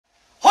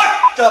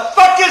the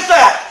fuck is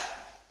that?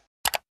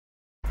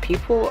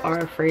 People are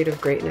afraid of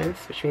greatness,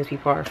 which means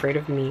people are afraid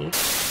of me.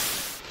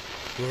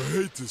 I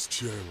hate this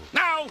channel.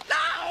 No!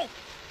 No!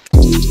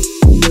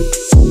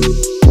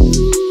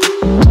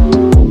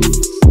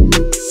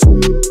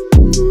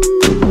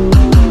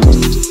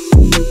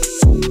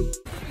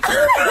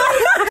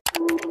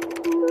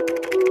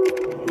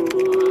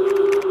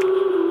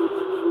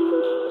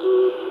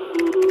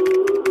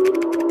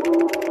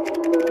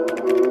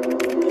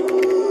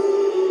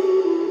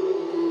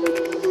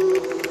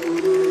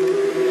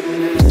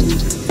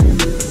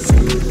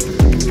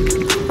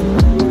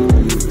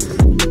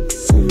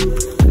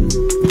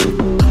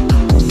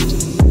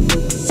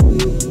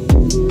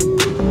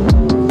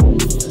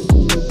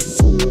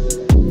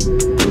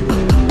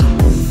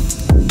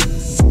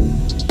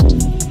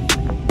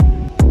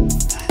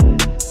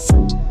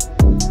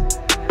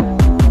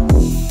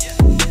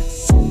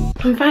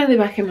 I'm finally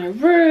back in my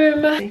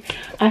room.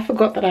 I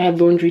forgot that I had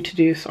laundry to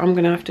do, so I'm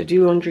gonna have to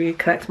do laundry,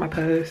 collect my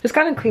post, just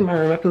kind of clean my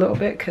room up a little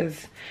bit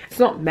because it's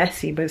not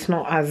messy, but it's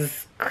not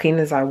as clean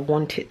as I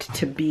want it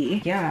to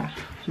be. Yeah,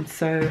 I'm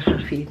so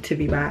happy to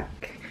be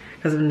back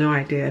because I've no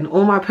idea, and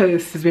all my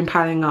posts has been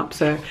piling up,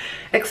 so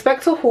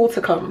expect a haul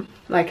to come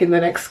like in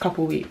the next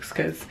couple weeks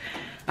because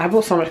I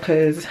bought so much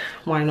clothes.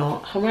 Why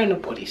not? I'm wearing a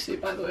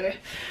bodysuit, by the way,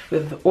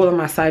 with all of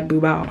my side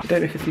boob out. I don't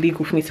know if it's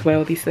legal for me to wear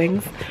all these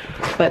things,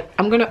 but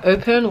I'm gonna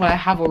open what I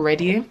have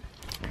already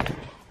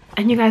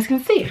and you guys can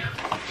see.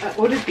 I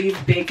ordered these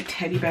big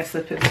teddy bear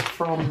slippers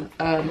from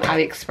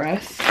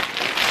AliExpress.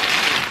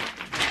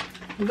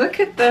 Look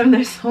at them,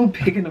 they're so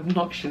big and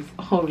obnoxious.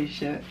 Holy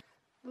shit.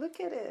 Look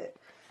at it.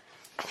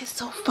 It's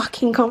so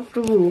fucking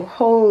comfortable.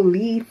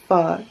 Holy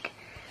fuck.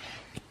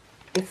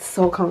 It's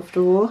so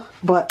comfortable,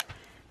 but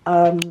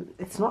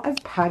it's not as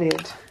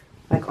padded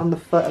like on the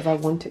foot as I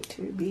want it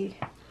to be.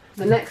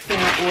 The next thing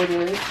I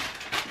ordered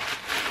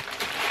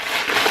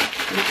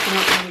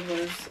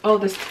was, oh,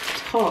 this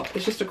top.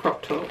 It's just a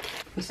crop top.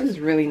 This is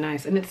really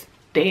nice and it's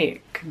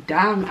thick.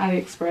 Damn,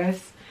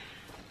 AliExpress,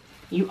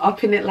 you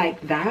upping it like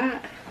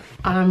that.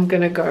 I'm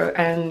gonna go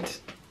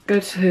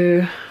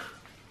to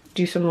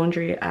do some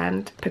laundry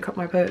and pick up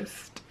my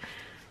post.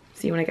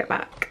 See you when I get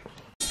back.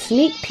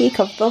 Sneak peek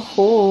of the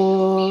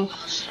haul.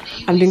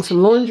 I'm doing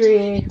some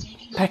laundry,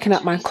 packing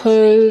up my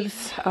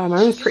clothes. My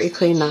room's pretty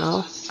clean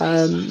now.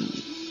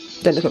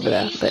 Don't look over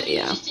there, but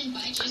yeah,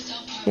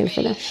 nearly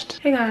finished.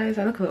 Hey guys,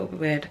 I look a little bit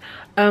weird.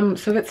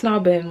 So it's now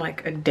been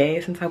like a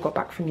day since I got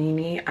back from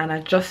uni and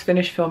I just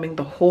finished filming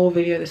the whole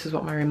video. This is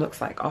what my room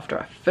looks like after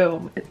I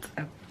film. It's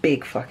a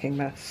big fucking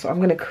mess. So I'm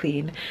gonna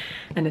clean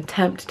and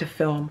attempt to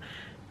film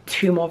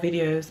 2 more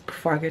videos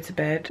before I go to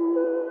bed.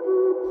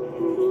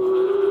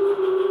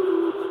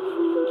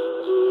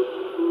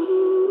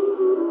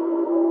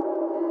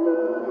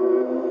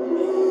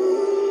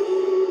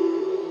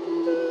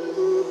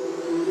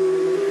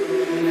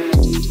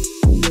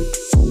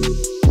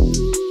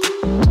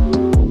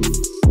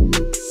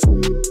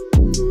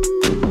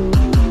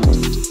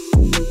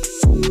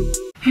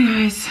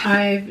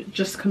 I've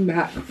just come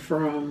back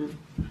from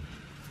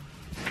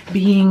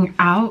being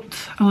out.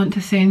 I went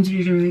to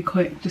Sainsbury's really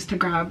quick just to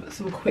grab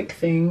some quick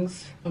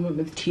things. I went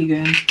with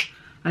Tegan.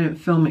 I didn't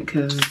film it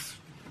because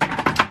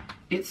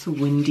it's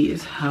windy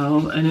as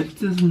hell and it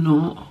does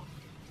not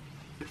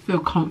feel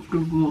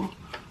comfortable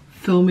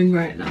filming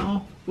right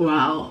now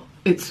while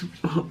it's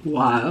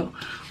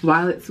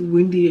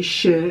windy as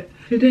shit.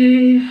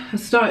 Today I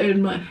started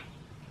my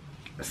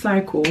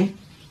cycle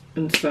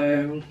and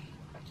so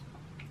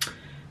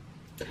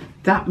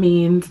that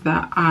means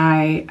that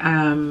I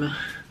am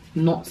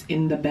not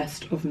in the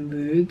best of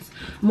moods.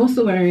 I'm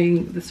also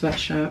wearing the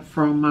sweatshirt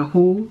from my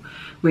haul,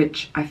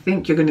 which I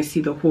think you're going to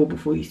see the haul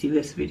before you see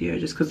this video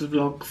just because the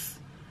vlogs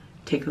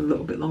take a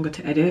little bit longer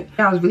to edit.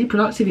 Yeah, I was really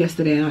productive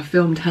yesterday and I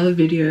filmed hella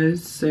videos,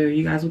 so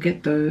you guys will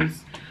get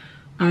those.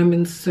 I'm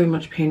in so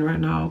much pain right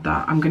now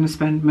that I'm going to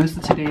spend most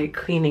of today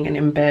cleaning and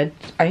in bed.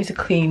 I need to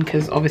clean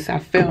because obviously I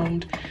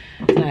filmed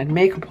and I had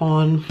makeup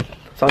on.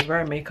 So I was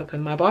wearing makeup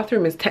and my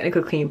bathroom is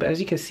technically clean, but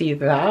as you can see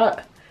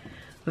that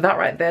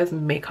right there is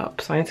makeup.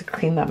 So I need to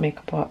clean that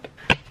makeup up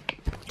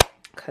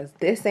because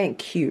this ain't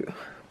cute,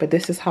 but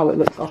this is how it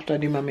looks after I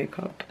do my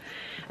makeup.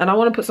 And I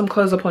want to put some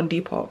clothes up on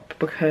Depop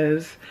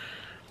because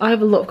I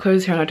have a lot of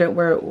clothes here and I don't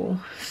wear it all.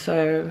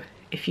 So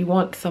if you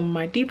want some of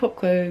my Depop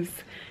clothes,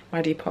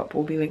 my Depop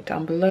will be linked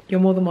down below. You're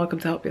more than welcome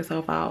to help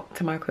yourself out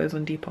to my clothes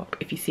on Depop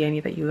if you see any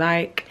that you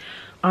like.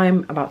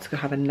 I'm about to go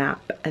have a nap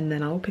and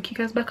then I'll pick you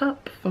guys back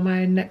up for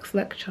my next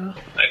lecture.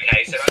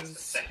 Okay, so that's the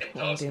second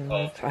task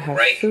of I have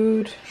break.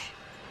 food.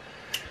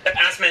 But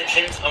as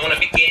mentioned, I want to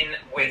begin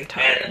with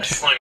an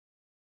assignment.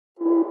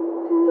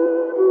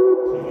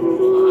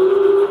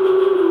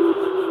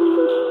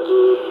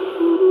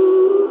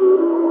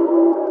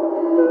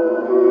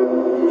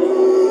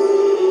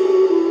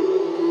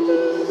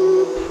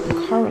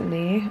 I'm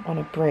currently on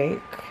a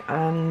break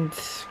and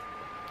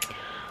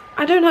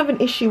I don't have an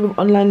issue with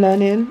online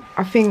learning.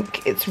 I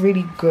think it's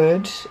really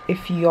good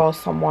if you're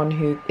someone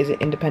who is an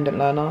independent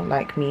learner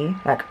like me.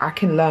 Like, I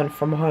can learn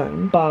from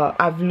home, but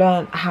I've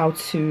learned how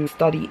to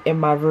study in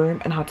my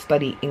room and how to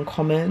study in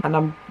common, and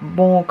I'm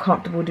more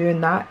comfortable doing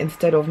that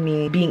instead of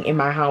me being in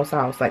my house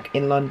like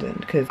in London,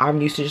 because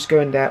I'm used to just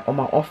going there on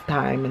my off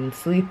time and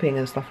sleeping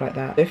and stuff like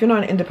that. So if you're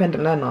not an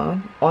independent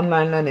learner,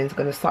 online learning is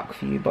going to suck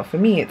for you, but for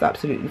me it's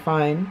absolutely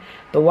fine.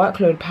 The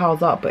workload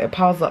piles up, but it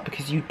piles up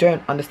because you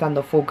don't understand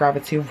the full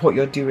gravity of what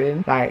you're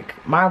doing. Like,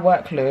 my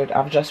workload,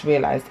 I've just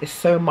realized, is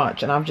so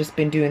much, and I've just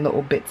been doing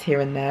little bits here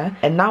and there,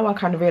 and now I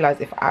kind of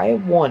realize if I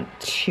want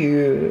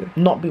to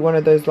not be one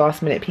of those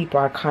last minute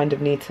people, I kind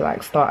of need to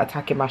like start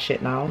attacking my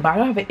shit now. But I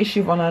don't have an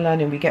issue with online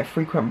learning. We get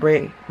frequent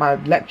break. My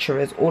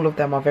lecturers, all of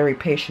them are very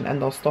patient,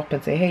 and they'll stop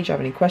and say, hey, do you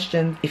have any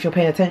questions? If you're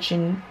paying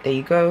attention, there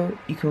you go,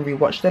 you can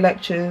rewatch the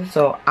lectures.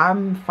 So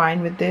I'm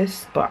fine with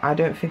this, but I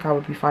don't think I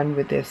would be fine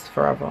with this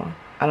forever.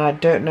 And I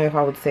don't know if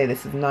I would say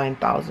this is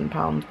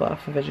 £9,000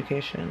 worth of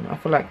education. I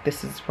feel like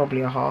this is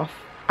probably a half,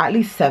 at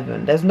least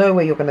 7. There's no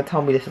way you're going to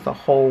tell me this is a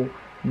whole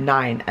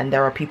 9 and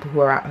there are people who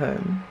are at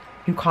home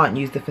who can't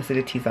use the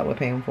facilities that we're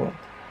paying for.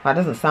 That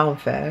doesn't sound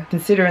fair,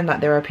 considering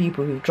that there are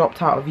people who've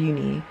dropped out of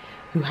uni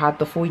who had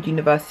the full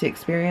university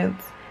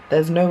experience.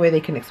 There's no way they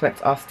can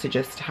expect us to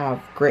just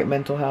have great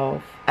mental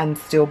health and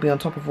still be on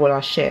top of all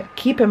our shit.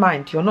 Keep in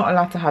mind, you're not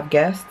allowed to have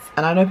guests.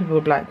 And I know people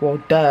will be like,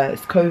 well, duh,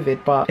 it's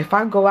COVID. But if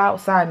I go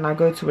outside and I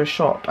go to a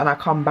shop and I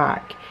come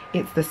back,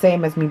 it's the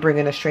same as me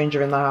bringing a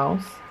stranger in the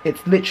house.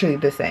 It's literally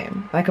the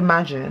same. Like,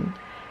 imagine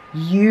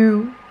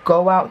you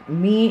go out,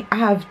 I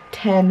have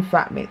 10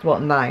 flatmates,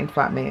 well, 9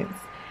 flatmates.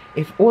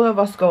 If all of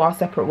us go our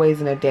separate ways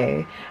in a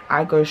day,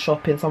 I go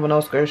shopping, someone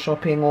else goes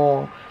shopping,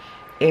 or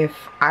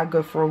if I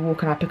go for a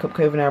walk and I pick up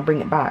COVID and I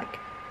bring it back,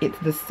 it's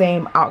the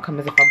same outcome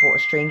as if I brought a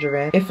stranger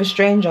in. If a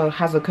stranger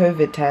has a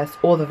COVID test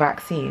or the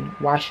vaccine,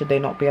 why should they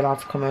not be allowed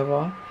to come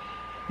over?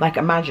 Like,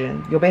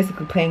 imagine, you're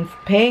basically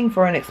paying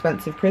for an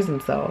expensive prison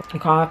cell. You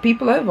can't have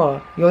people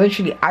over. You're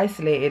literally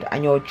isolated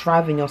and you're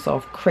driving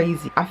yourself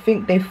crazy. I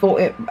think they thought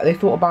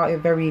about it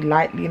very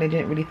lightly and they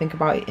didn't really think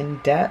about it in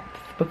depth,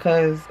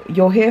 because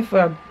you're here for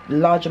a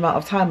large amount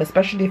of time,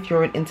 especially if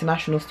you're an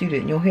international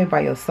student. You're here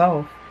by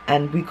yourself,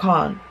 and we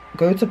can't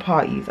go to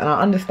parties, and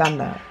I understand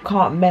that. You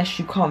can't mesh,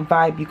 you can't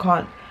vibe, you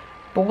can't,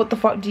 but what the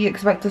fuck do you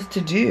expect us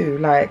to do?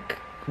 Like,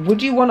 what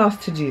do you want us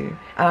to do?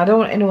 And I don't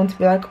want anyone to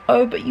be like,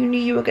 oh, but you knew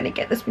you were gonna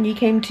get this when you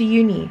came to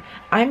uni.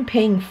 I'm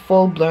paying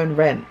full-blown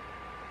rent.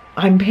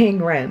 I'm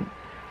paying rent.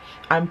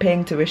 I'm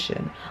paying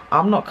tuition.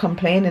 I'm not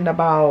complaining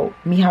about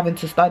me having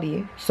to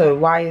study. So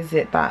why is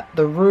it that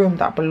the room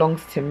that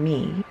belongs to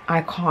me,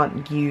 I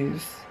can't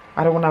use?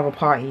 I don't want to have a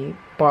party,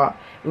 but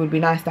it would be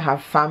nice to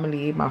have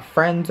family, my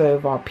friends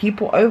over,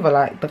 people over,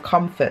 like the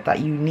comfort that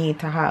you need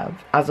to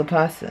have as a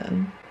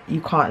person,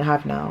 you can't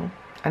have now.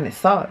 And it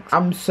sucks.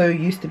 I'm so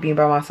used to being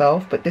by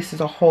myself, but this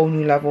is a whole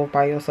new level of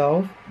by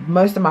yourself.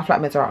 Most of my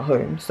flatmates are at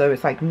home, so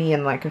it's like me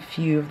and like a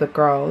few of the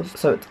girls.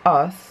 So it's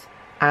us,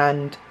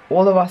 and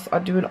all of us are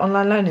doing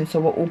online learning. So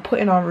we're all put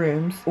in our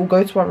rooms, all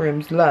go to our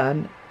rooms,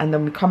 learn, and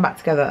then we come back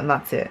together, and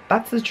that's it.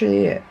 That's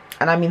literally it.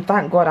 And I mean,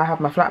 thank God I have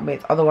my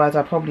flatmates, otherwise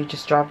I'd probably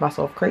just drive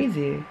myself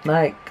crazy.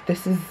 Like,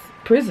 this is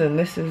prison.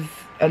 This is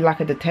like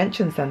a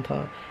detention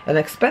center, an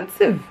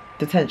expensive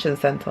detention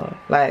center.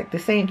 Like,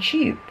 this ain't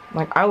cheap.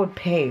 Like, I would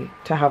pay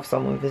to have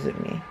someone visit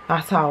me.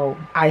 That's how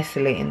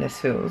isolating this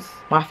feels.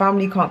 My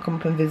family can't come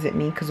up and visit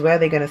me because where are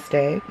they gonna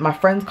stay? My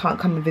friends can't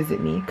come and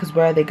visit me because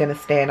where are they gonna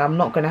stay? And I'm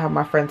not gonna have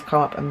my friends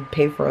come up and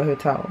pay for a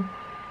hotel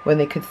when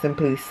they could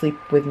simply sleep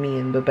with me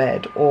in the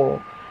bed,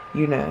 or,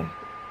 you know,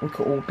 we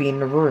could all be in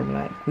the room.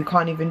 Like, we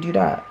can't even do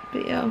that.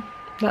 But yeah,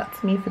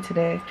 that's me for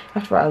today. I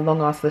have to write a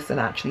long ass list and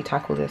actually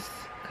tackle this,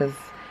 because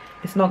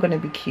it's not going to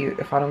be cute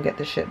if I don't get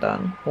this shit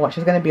done. Watch,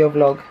 it's going to be a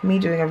vlog, me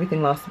doing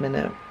everything last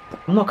minute.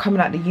 I'm not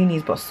coming at the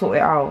unis, but sort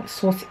it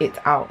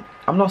out.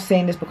 I'm not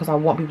saying this because I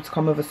want people to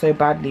come over so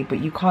badly,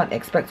 but you can't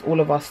expect all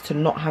of us to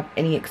not have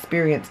any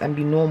experience and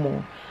be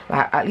normal.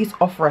 Like, at least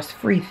offer us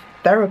free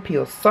therapy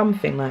or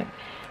something. Like,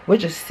 we're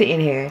just sitting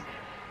here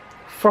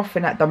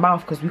frothing at the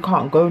mouth because we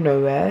can't go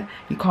nowhere.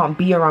 You can't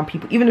be around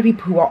people, even the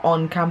people who are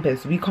on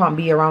campus. We can't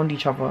be around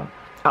each other.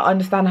 I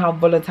understand how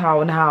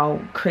volatile and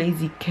how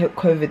crazy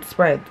COVID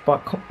spreads, but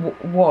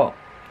what?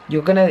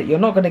 You're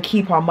not gonna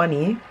keep our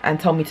money and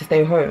tell me to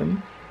stay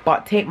home,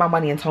 but take my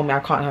money and tell me I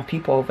can't have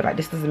people over. Like,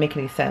 this doesn't make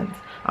any sense.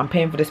 I'm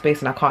paying for the space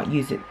and I can't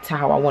use it to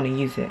how I want to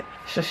use it.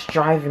 It's just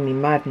driving me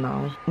mad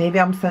now. Maybe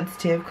I'm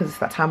sensitive because it's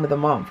that time of the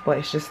month, but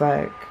it's just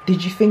like,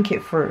 did you think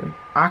it through?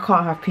 I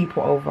can't have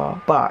people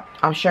over, but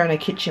I'm sharing a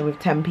kitchen with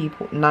 10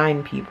 people,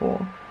 9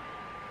 people.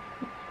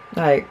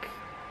 Like,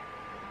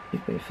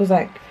 it feels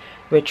like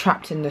we're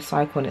trapped in this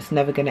cycle and it's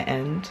never gonna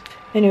end.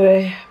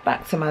 Anyway,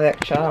 back to my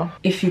lecture.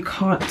 If you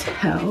can't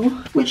tell,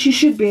 which you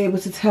should be able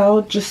to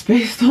tell just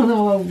based on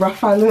how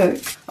rough I look,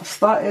 I've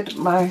started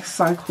my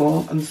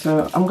cycle, and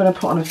so I'm gonna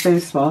put on a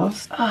face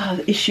mask.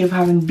 The issue of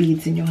having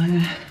beads in your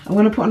hair. I'm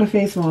gonna put on a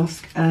face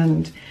mask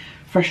and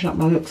freshen up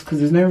my looks, because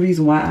there's no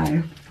reason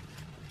why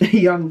a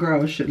young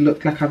girl should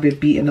look like I've been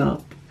beaten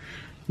up.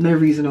 No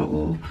reason at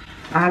all.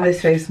 I have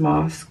this face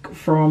mask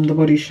from the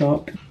Body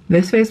Shop.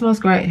 This face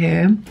mask right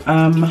here.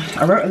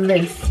 I wrote a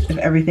list of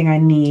everything I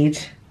need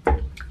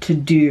to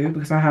do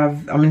because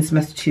I'm in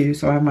semester 2,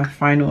 so I have my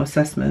final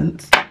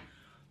assessments.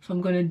 So I'm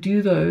gonna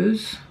do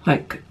those.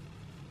 Like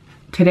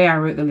today I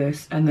wrote the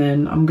list, and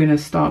then I'm gonna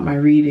start my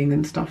reading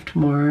and stuff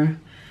tomorrow.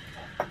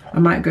 I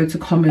might go to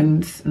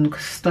Commons and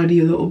study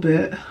a little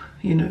bit,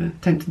 you know,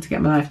 attempting to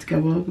get my life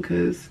together,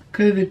 because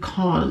COVID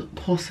can't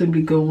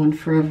possibly go on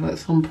forever. At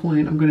some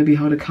point I'm going to be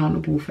held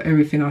accountable for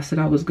everything I said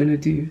I was going to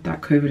do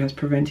that COVID has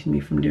prevented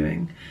me from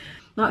doing.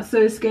 That's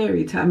so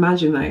scary to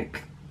imagine.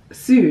 Like,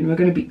 soon we're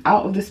going to be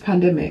out of this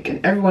pandemic,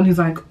 and everyone who's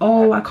like,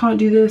 oh, I can't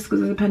do this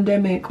because there's a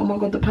pandemic, oh my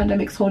god, the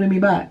pandemic's holding me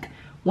back.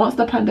 Once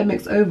the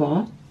pandemic's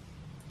over,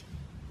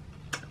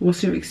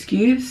 what's your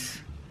excuse?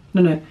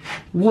 No,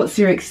 what's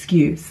your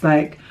excuse?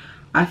 Like,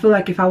 I feel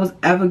like if I was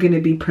ever going to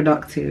be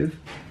productive,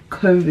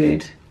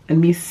 COVID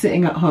and me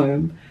sitting at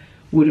home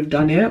would have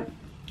done it.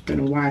 Don't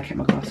know why I kept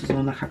my glasses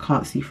on, like I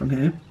can't see from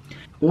here.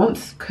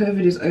 Once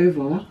COVID is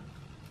over,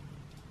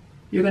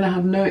 you're gonna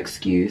have no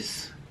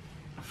excuse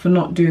for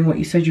not doing what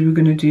you said you were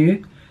gonna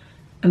do.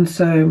 And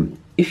so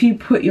if you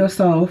put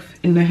yourself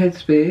in the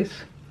headspace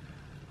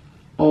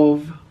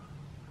of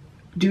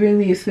doing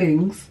these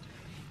things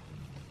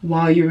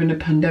while you're in a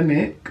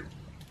pandemic,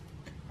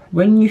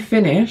 when you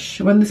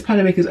finish, when this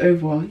pandemic is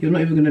over, you're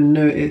not even gonna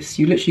notice.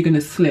 You're literally gonna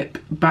slip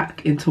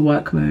back into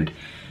work mode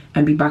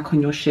and be back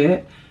on your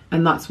shit.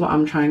 And that's what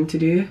I'm trying to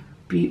do.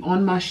 Be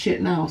on my shit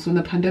now. So when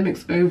the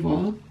pandemic's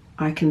over,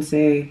 I can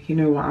say, you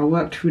know what, I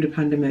worked through the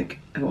pandemic,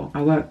 or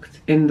I worked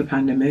in the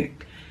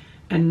pandemic,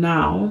 and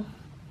now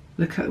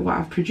look at what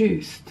I've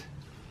produced.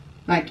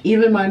 Like,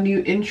 even my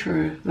new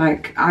intro,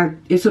 like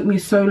it took me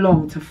so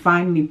long to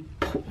finally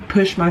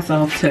push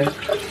myself to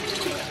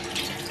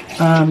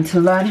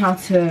learn how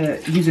to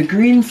use a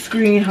green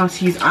screen, how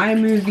to use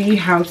iMovie,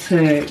 how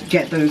to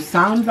get those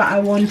sounds that I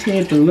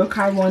wanted, the look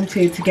I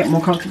wanted, to get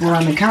more comfortable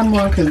around the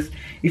camera. Because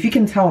if you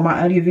can tell in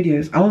my earlier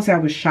videos, I won't say I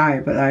was shy,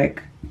 but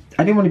like,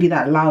 I didn't want to be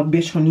that loud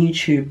bitch on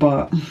YouTube,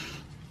 but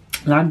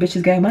loud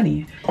bitches get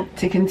money.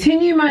 To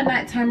continue my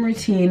nighttime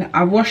routine,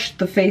 I washed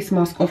the face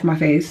mask off my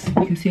face.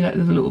 You can see like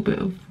there's a little bit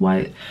of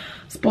white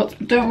spots,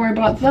 but don't worry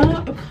about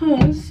that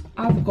because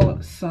I've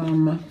got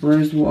some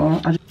rose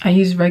water. I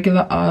use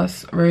regular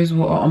ass rose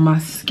water on my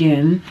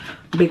skin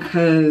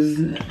because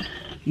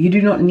you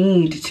do not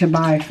need to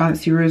buy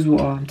fancy rose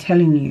water. I'm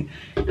telling you,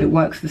 it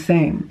works the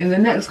same. In the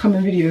next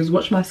coming videos,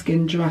 watch my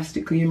skin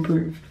drastically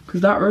improve,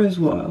 because that rose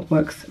water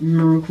works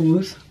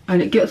miracles,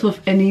 and it gets off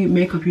any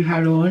makeup you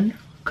had on.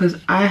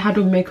 Because I had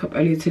on makeup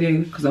earlier today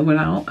because I went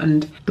out,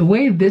 and the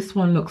way this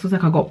one looks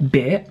like I got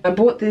bit. I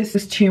bought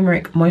this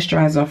turmeric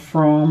moisturizer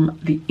from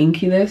the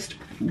Inky List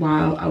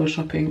while I was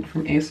shopping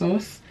from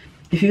ASOS.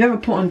 If you've ever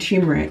put on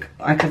turmeric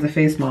like as a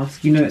face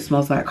mask, you know it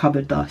smells like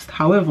cupboard dust.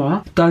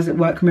 However, does it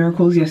work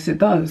miracles? Yes, it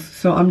does.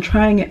 So I'm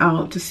trying it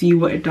out to see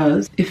what it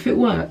does. If it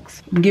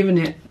works, I'm giving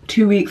it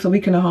 2 weeks, a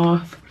week and a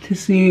half to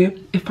see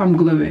if I'm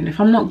glowing. If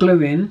I'm not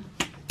glowing,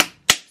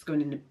 it's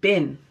going in the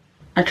bin.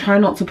 I try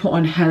not to put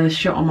on hella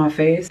shit on my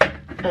face,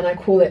 and I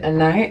call it a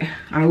night.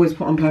 I always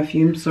put on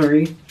perfume,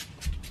 sorry.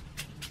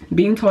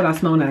 Being told I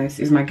smell nice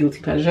is my guilty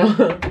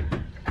pleasure.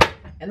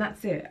 And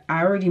that's it.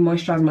 I already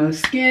moisturized my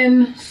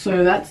skin,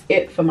 so that's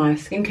it for my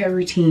skincare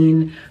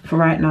routine for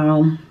right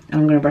now. And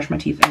I'm gonna brush my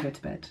teeth and go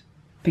to bed.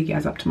 Pick you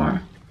guys up tomorrow.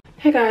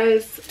 Hey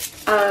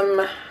guys,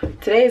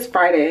 today is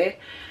Friday,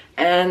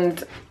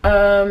 and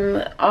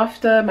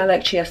after my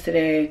lecture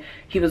yesterday,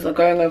 he was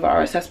going over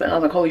our assessment, and I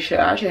was like, holy shit,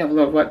 I actually have a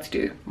lot of work to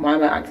do. Why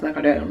am I acting like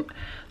I don't?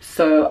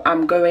 So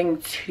I'm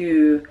going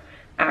to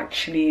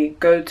actually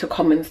go to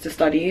Commons to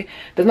study.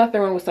 There's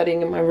nothing wrong with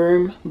studying in my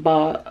room,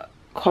 but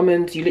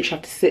Commons, you literally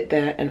have to sit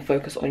there and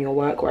focus on your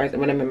work, whereas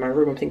when I'm in my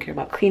room, I'm thinking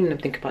about cleaning, I'm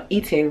thinking about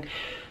eating.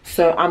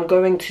 So I'm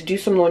going to do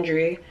some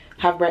laundry,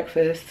 have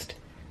breakfast,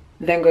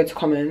 then go to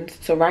Commons.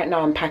 So right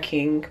now I'm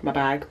packing my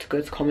bag to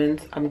go to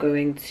Commons. I'm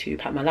going to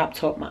pack my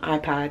laptop, my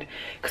iPad,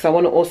 because I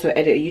want to also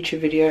edit a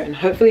YouTube video and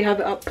hopefully have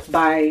it up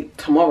by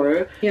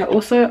tomorrow. Yeah,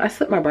 also I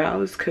slit my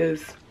brows,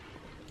 because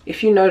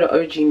if you know the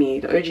OG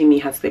me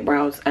has split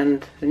brows,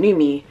 and the new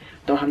me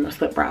don't have no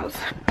split brows.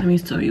 Let me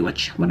show you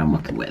what I'm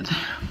working with.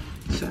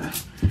 So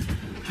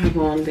I have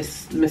on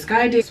this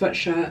misguided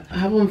sweatshirt, I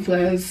have on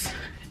flares,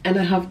 and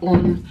I have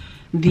on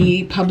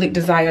the Public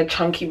Desire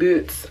chunky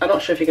boots. I'm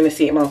not sure if you're gonna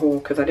see it in my haul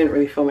because I didn't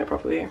really film it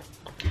properly,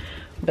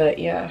 but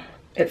yeah,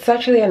 it's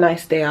actually a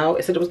nice day out.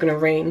 It said it was gonna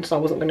rain, so I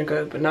wasn't gonna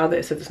go, but now that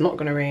it says it's not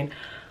gonna rain,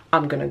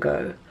 I'm gonna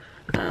go.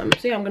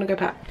 So yeah, I'm gonna go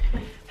pack.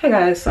 Hey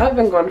guys, so I've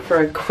been gone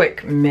for a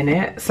quick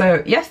minute.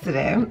 So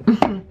yesterday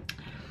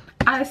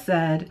I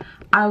said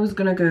I was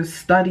gonna go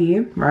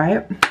study,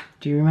 right?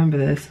 Do you remember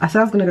this? I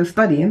said I was gonna go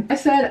study. I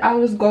said I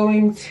was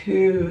going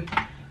to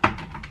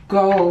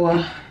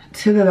go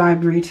to the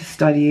library to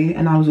study,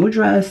 and I was all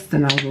dressed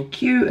and I was all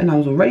cute and I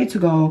was all ready to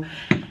go,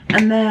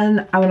 and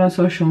then I went on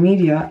social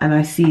media and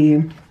I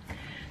see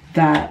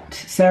that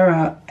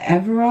Sarah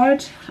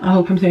Everard, I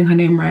hope I'm saying her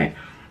name right,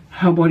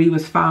 her body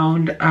was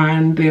found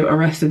and they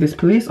arrested this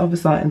police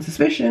officer in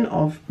suspicion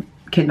of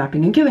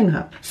kidnapping and killing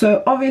her.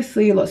 So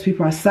obviously lots of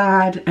people are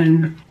sad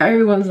and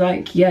everyone's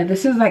like, yeah,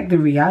 this is like the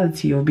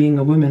reality of being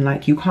a woman.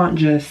 Like, you can't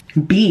just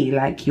be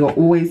like, you're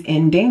always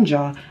in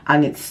danger,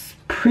 and it's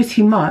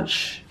pretty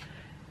much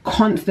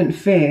constant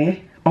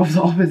fear of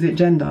the opposite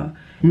gender.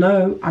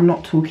 No, I'm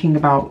not talking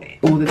about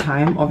all the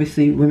time.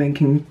 Obviously women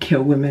can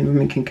kill women,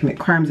 women can commit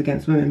crimes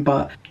against women,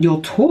 but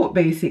you're taught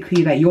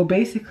basically that you're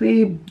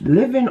basically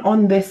living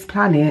on this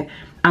planet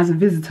as a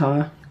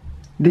visitor.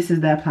 This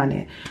is their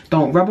planet.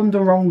 Don't rub them the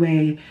wrong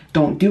way.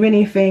 Don't do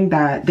anything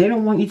that they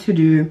don't want you to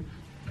do,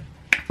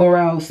 or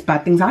else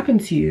bad things happen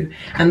to you.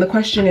 And the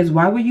question is,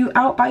 why were you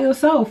out by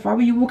yourself? Why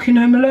were you walking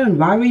home alone?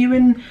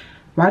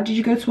 Why did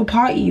you go to a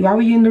party? Why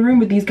were you in the room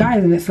with these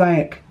guys? And it's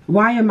like,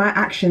 why are my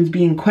actions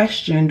being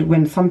questioned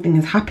when something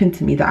has happened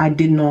to me that I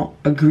did not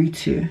agree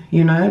to?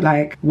 You know,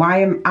 like,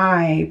 why am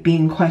I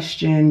being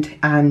questioned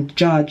and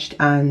judged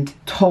and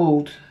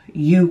told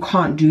you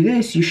can't do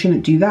this, you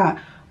shouldn't do that,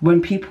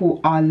 when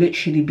people are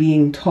literally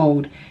being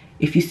told,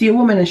 if you see a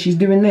woman and she's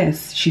doing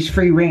this, she's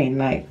free reign?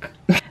 Like,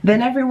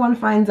 then everyone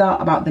finds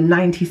out about the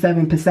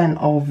 97%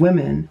 of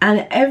women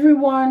and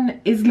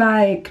everyone is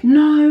like,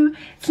 no,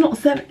 it's not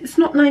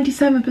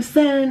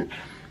 97%.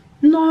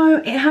 No,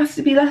 it has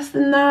to be less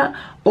than that.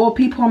 Or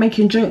people are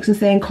making jokes and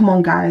saying, come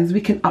on guys, we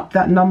can up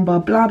that number,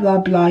 blah blah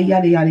blah,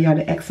 yada yada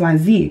yada,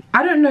 XYZ.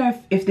 I don't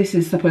know if this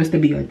is supposed to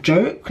be a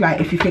joke, like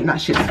if you think that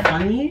shit's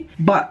funny,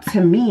 but to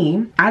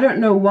me, I don't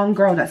know one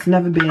girl that's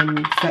never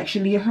been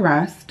sexually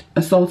harassed,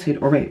 assaulted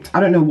or raped.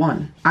 I don't know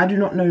one. I do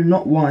not know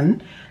not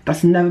one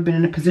that's never been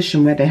in a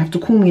position where they have to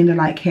call me and they're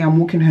like, hey, I'm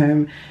walking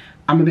home,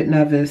 I'm a bit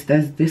nervous,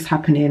 there's this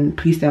happening,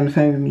 please stay on the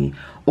phone with me.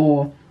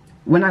 Or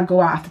when I go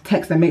out, I have to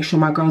text them, make sure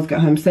my girls get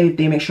home safe,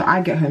 they make sure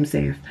I get home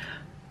safe.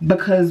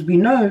 Because we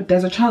know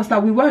there's a chance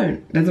that we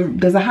won't.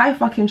 There's a high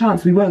fucking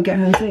chance we won't get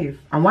home safe.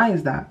 And why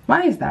is that?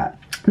 Why is that?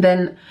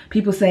 Then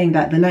people saying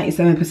that the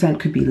 97%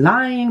 could be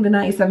lying, the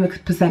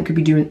 97% could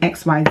be doing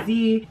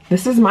XYZ.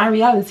 This is my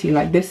reality.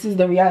 Like, this is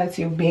the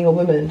reality of being a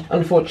woman,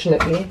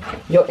 unfortunately.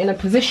 You're in a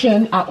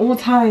position at all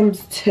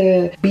times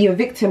to be a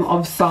victim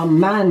of some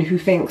man who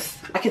thinks,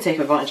 I can take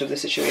advantage of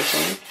this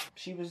situation.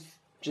 She was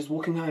just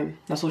walking home.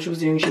 That's all she was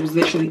doing. She was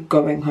literally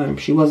going home.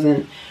 She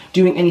wasn't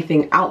doing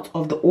anything out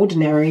of the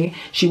ordinary.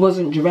 She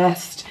wasn't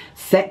dressed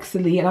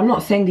sexily. And I'm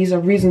not saying these are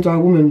reasons why a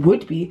woman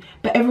would be,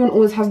 but everyone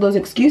always has those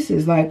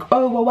excuses like,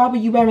 oh, well, why were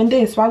you wearing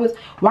this?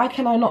 Why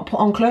can I not put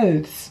on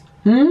clothes?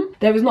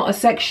 There is not a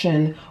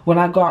section when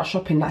I go out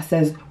shopping that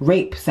says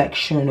rape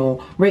section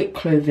or rape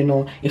clothing,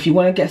 or if you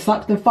want to get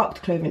sucked and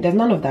fucked clothing. There's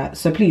none of that.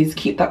 So please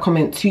keep that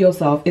comment to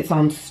yourself. It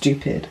sounds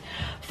stupid.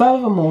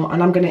 Furthermore,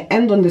 and I'm going to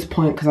end on this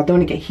point because I don't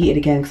want to get heated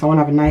again because I want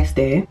to have a nice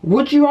day.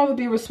 Would you rather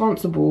be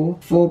responsible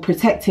for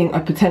protecting a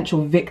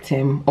potential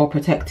victim or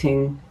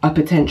protecting a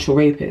potential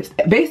rapist?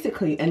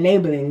 Basically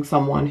enabling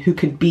someone who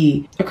could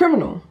be a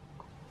criminal.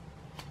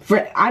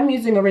 I'm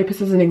using a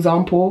rapist as an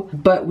example,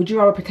 but would you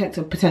rather protect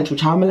a potential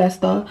child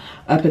molester,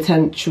 a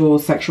potential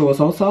sexual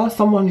assaulter,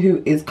 someone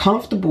who is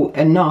comfortable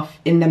enough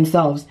in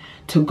themselves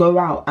to go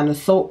out and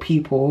assault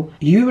people?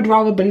 You would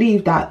rather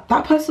believe that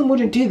that person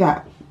wouldn't do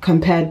that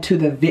compared to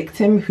the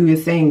victim who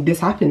is saying this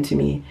happened to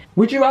me.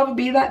 Would you rather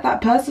be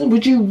that person?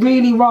 Would you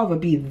really rather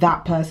be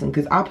that person?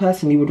 Because I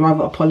personally would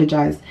rather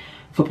apologize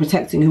for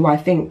protecting who I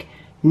think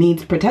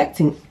needs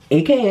protecting,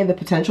 aka the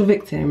potential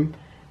victim,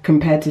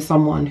 compared to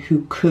someone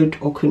who could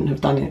or couldn't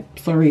have done it.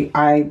 Sorry,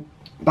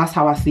 that's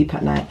how I sleep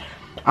at night.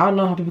 I don't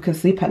know how people can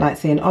sleep at night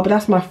saying, oh, but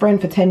that's my friend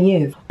for 10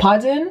 years.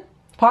 Pardon?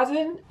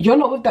 Pardon? You're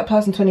not with that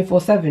person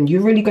 24/7.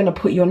 You're really gonna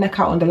put your neck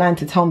out on the line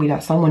to tell me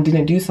that someone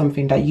didn't do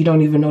something that you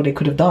don't even know they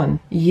could have done?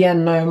 Yeah,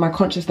 no, my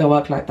conscience don't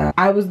work like that.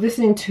 I was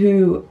listening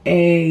to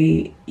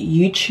a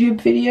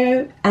YouTube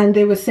video and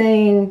they were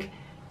saying,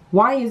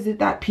 why is it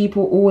that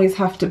people always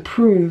have to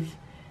prove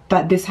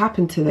that this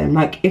happened to them?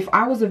 Like, if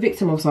I was a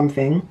victim of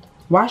something,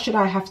 why should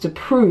I have to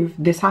prove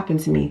this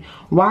happened to me?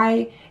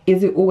 Why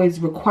is it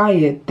always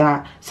required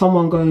that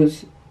someone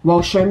goes,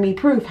 well, show me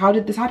proof. How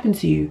did this happen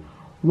to you?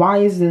 Why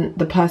isn't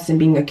the person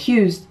being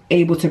accused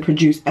able to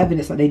produce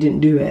evidence that they didn't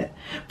do it?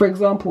 For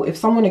example, if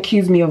someone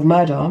accused me of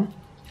murder,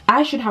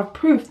 I should have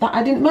proof that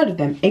I didn't murder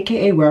them,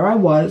 aka where I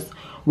was,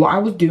 what I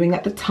was doing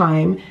at the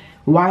time,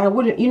 why I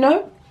wouldn't, you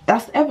know?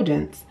 That's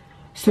evidence.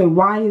 So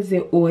why is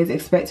it always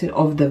expected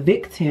of the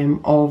victim,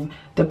 of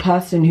the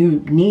person who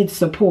needs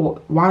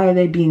support? Why are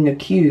they being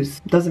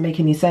accused? Doesn't make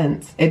any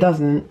sense. It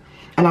doesn't.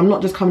 And I'm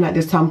not just coming at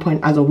this standpoint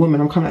as a woman,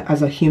 I'm coming at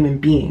as a human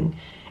being.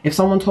 If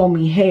someone told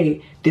me,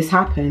 hey, this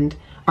happened,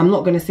 I'm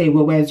not going to say,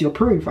 well, where's your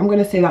proof? I'm going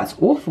to say that's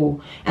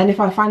awful. And if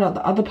I find out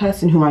the other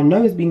person who I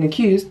know is being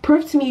accused,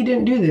 prove to me you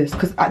didn't do this.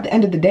 Because at the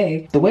end of the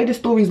day, the way the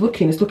story's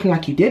looking, it's looking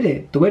like you did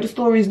it. The way the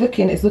story's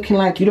looking, it's looking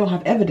like you don't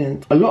have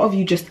evidence. A lot of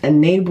you just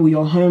enable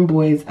your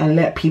homeboys and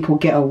let people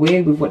get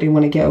away with what they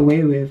want to get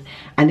away with.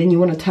 And then you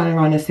want to turn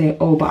around and say,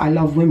 oh, but I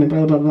love women,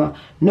 blah, blah, blah.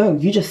 No,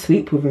 you just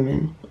sleep with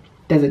women.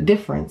 There's a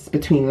difference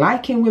between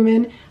liking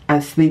women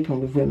and sleeping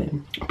with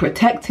women,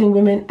 protecting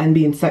women and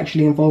being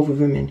sexually involved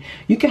with women.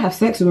 You can have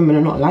sex with women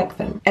and not like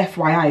them.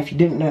 FYI, if you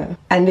didn't know.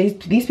 And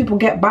these people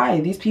get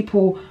by. These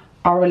people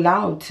are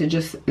allowed to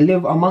just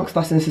live amongst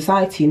us in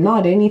society.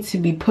 No, they need to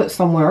be put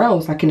somewhere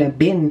else, like in a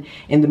bin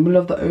in the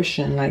middle of the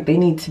ocean. Like, they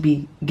need to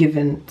be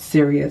given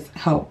serious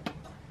help.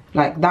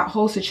 Like, that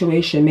whole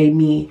situation made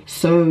me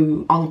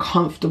so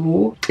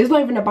uncomfortable. It's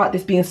not even about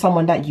this being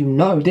someone that you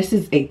know. This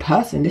is a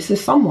person. This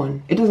is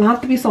someone. It doesn't have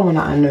to be someone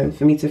that I know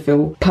for me to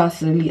feel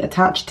personally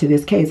attached to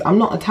this case. I'm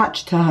not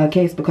attached to her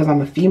case because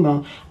I'm a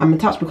female. I'm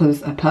attached because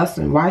it's a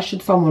person. Why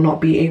should someone not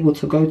be able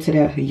to go to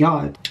their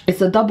yard? It's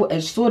a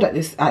double-edged sword at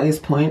this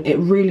point. It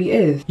really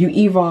is. You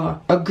either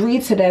agree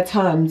to their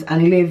terms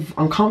and live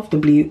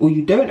uncomfortably, or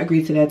you don't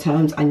agree to their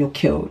terms and you're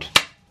killed.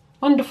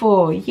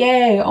 Wonderful,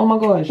 yay, oh my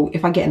gosh.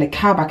 If I get in a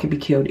cab, I could be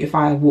killed. If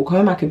I walk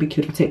home, I could be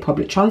killed. If I take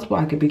public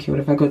transport, I could be killed.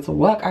 If I go to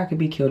work, I could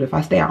be killed. If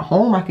I stay at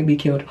home, I could be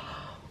killed.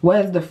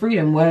 Where's the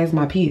freedom? Where's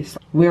my peace?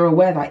 We're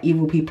aware that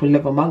evil people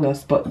live among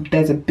us, but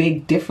there's a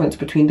big difference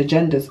between the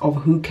genders of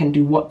who can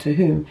do what to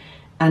whom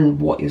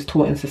and what is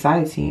taught in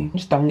society. I'm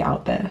just throwing it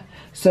out there.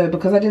 So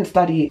because I didn't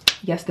study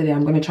yesterday,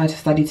 I'm going to try to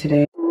study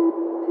today.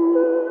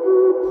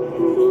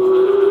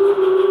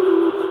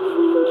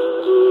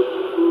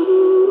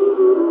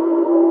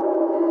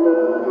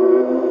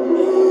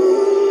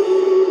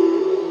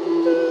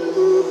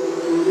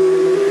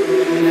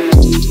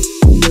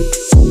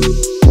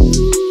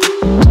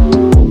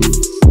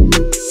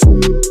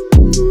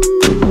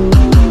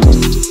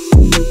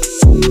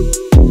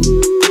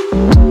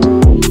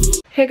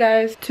 Hey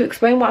guys, to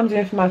explain what I'm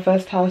doing for my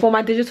first house, for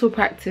my digital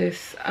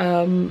practice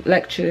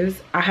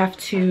lectures, I have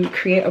to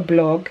create a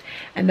blog,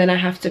 and then I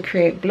have to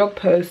create blog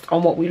posts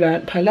on what we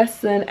learned per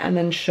lesson and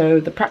then show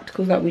the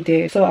practicals that we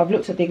did. So I've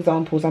looked at the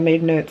examples, I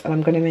made notes, and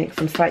I'm going to make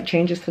some slight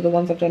changes to the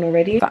ones I've done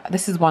already.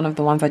 This is one of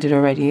the ones I did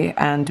already,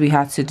 and we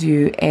had to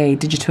do a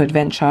digital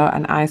adventure,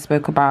 and I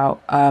spoke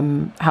about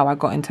how I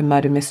got into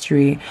murder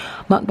mystery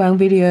mukbang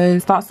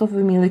videos. Starts off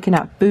with me looking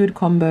at food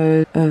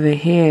combos over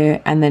here,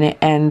 and then it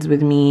ends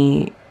with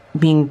me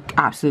being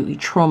absolutely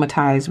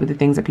traumatized with the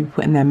things that people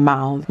put in their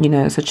mouths, you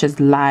know, such as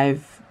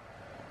live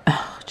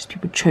just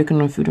people choking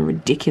on food and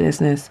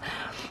ridiculousness.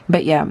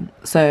 But yeah,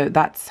 so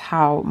that's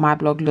how my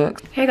blog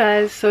looks. Hey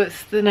guys, so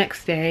it's the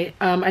next day.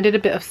 I did a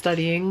bit of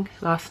studying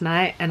last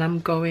night, and I'm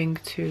going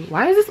to,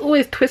 why is this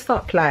always twist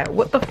up? Like,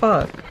 what the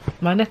fuck?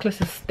 My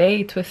necklaces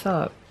stay twist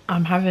up.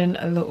 I'm having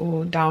a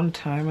little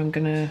downtime. I'm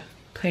gonna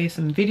play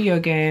some video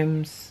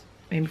games,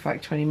 maybe for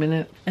like 20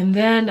 minutes, and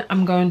then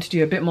I'm going to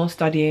do a bit more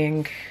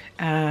studying,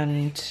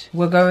 and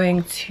we're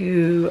going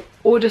to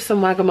order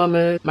some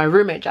Wagamama. My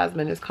roommate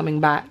Jasmine is coming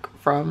back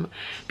from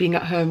being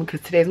at home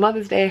because today's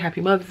Mother's Day.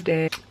 Happy Mother's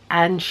Day.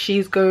 And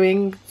she's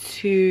going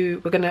to,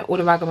 we're gonna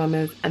order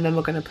Wagamamas, and then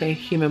we're gonna play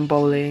human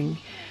bowling,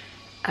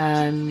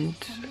 and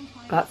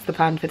that's the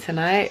plan for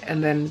tonight.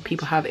 And then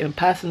people have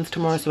in-persons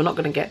tomorrow, so we're not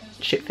gonna get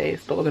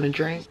shit-faced, but we're gonna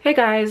drink. Hey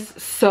guys,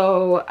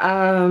 so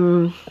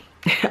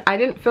I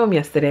didn't film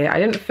yesterday. I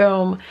didn't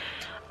film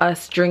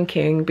us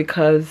drinking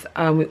because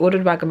we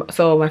ordered Wagamama.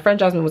 So my friend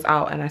Jasmine was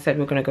out, and I said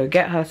we're gonna go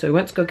get her, so we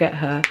went to go get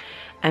her,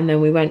 and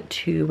then we went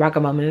to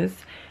Wagamama's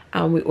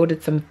and we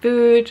ordered some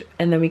food,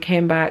 and then we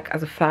came back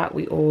as a flat.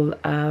 We all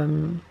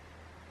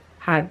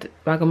had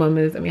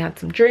Wagamama's and we had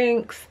some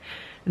drinks.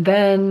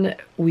 Then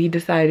we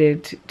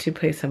decided to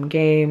play some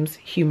games,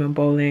 human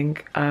bowling.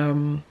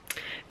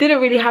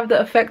 Didn't really have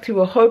the effect we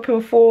were hoping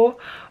for,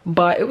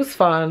 but it was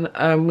fun.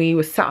 We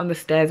were sat on the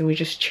stairs and we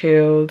just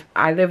chilled.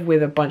 I live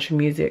with a bunch of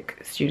music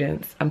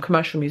students,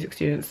 commercial music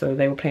students, so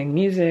they were playing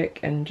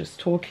music and just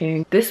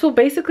talking. This will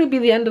basically be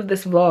the end of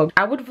this vlog.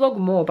 I would vlog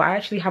more, but I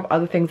actually have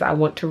other things that I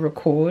want to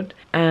record,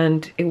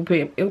 and it will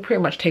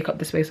pretty much take up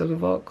the space of the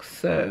vlog.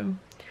 So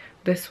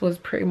this was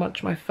pretty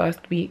much my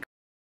first week.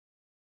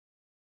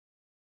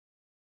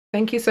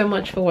 Thank you so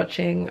much for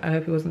watching. I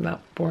hope it wasn't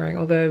that boring,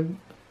 although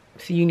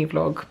it's a uni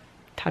vlog.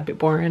 Tad bit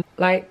boring.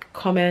 Like,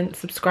 comment,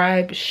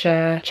 subscribe,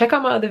 share. Check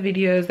out my other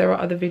videos. There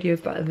are other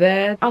videos that are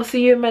there. I'll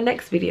see you in my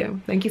next video.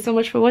 Thank you so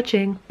much for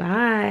watching.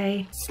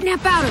 Bye.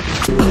 Snap out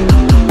of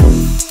it.